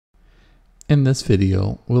In this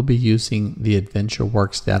video, we'll be using the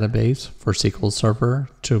AdventureWorks database for SQL Server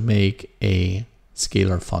to make a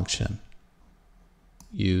scalar function.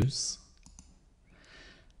 Use.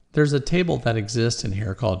 There's a table that exists in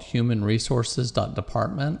here called human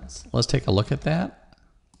resources.departments. Let's take a look at that.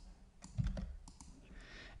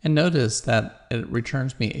 And notice that it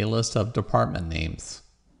returns me a list of department names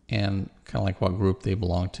and kind of like what group they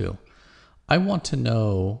belong to. I want to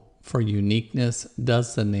know, for uniqueness,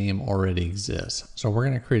 does the name already exist? So we're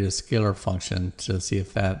going to create a scalar function to see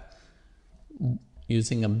if that,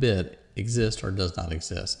 using a bit, exists or does not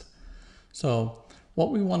exist. So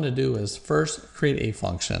what we want to do is first create a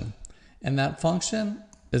function, and that function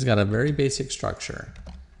has got a very basic structure.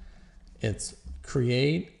 It's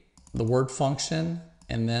create the word function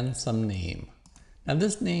and then some name. Now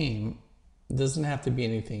this name doesn't have to be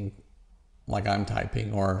anything like I'm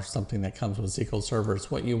typing or something that comes with SQL Server.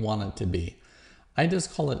 It's what you want it to be. I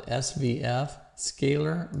just call it SVF,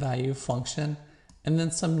 scalar value function, and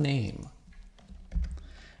then some name.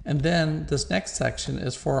 And then this next section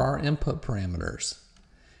is for our input parameters.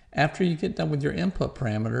 After you get done with your input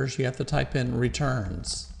parameters, you have to type in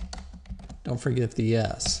returns. Don't forget the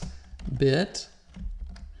S. Bit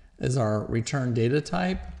is our return data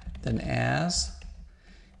type, then as.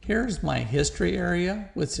 Here's my history area,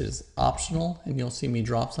 which is optional, and you'll see me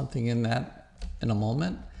drop something in that in a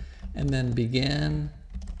moment. And then begin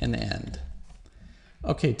and end.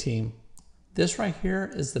 Okay, team, this right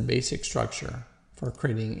here is the basic structure for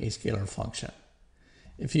creating a scalar function.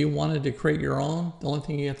 If you wanted to create your own, the only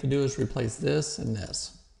thing you have to do is replace this and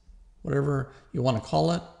this. Whatever you want to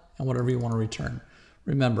call it and whatever you want to return.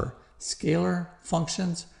 Remember, scalar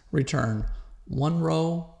functions return one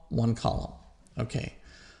row, one column. Okay.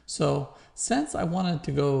 So since I wanted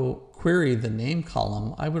to go query the name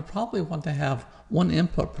column, I would probably want to have one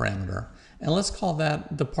input parameter, and let's call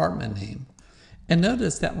that department name. And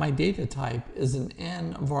notice that my data type is an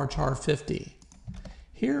N varchar 50.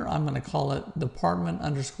 Here I'm going to call it department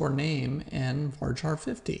underscore name N varchar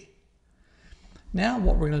 50. Now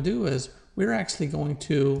what we're going to do is we're actually going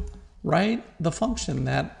to write the function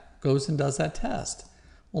that goes and does that test.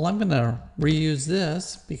 Well, I'm going to reuse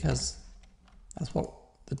this because that's what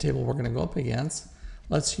the table we're going to go up against.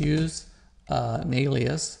 Let's use an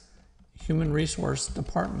alias, human resource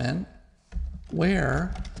department,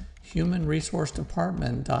 where human resource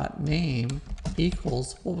department dot name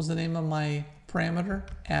equals, what was the name of my parameter?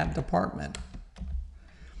 At department.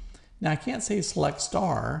 Now I can't say select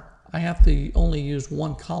star. I have to only use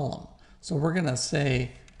one column. So we're going to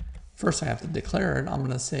say, first I have to declare it. I'm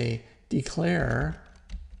going to say declare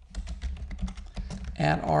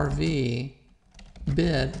at RV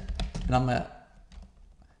bid, and I'm going to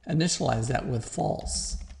initialize that with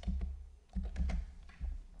false.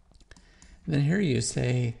 And then here you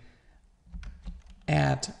say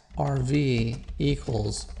at RV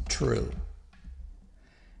equals true.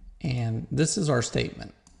 And this is our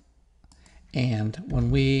statement. And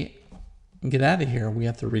when we get out of here, we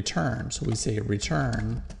have to return. So we say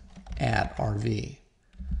return at RV.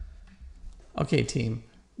 Okay, team,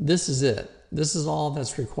 this is it. This is all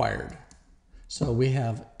that's required. So we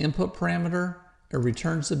have input parameter, it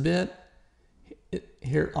returns a bit.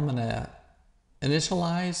 Here I'm going to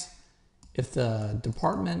initialize. If the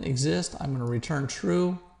department exists, I'm going to return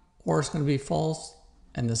true, or it's going to be false,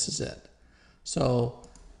 and this is it. So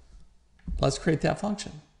let's create that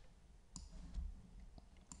function.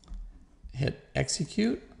 Hit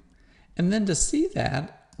execute. And then to see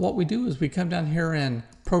that, what we do is we come down here in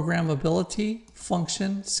programmability,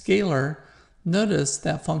 function, scalar. Notice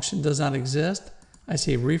that function does not exist. I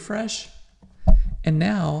say refresh, and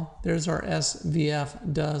now there's our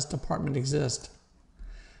SVF does department exist.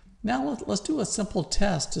 Now let's do a simple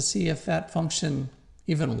test to see if that function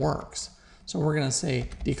even works. So we're going to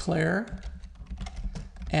say declare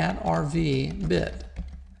at RV bit.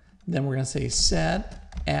 Then we're going to say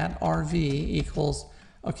set at RV equals,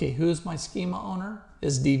 okay, who's my schema owner?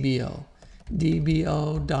 Is DBO.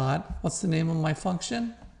 DBO dot, what's the name of my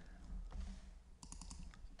function?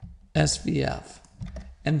 SVF.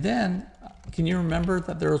 And then, can you remember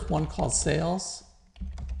that there was one called sales?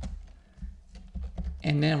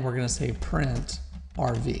 And then we're going to say print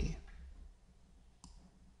RV.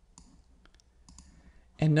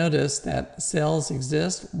 And notice that sales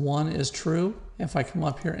exist. One is true. If I come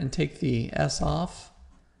up here and take the S off,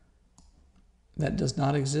 that does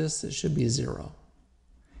not exist. It should be 0.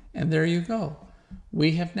 And there you go.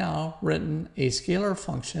 We have now written a scalar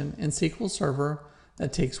function in SQL Server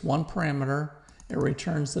that takes one parameter and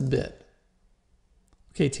returns the bit.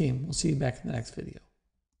 Okay, team, we'll see you back in the next video.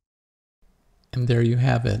 And there you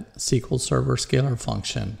have it, SQL Server scalar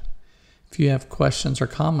function. If you have questions or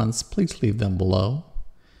comments, please leave them below.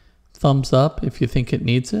 Thumbs up if you think it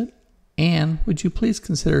needs it. And would you please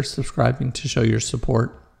consider subscribing to show your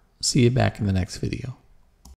support? See you back in the next video.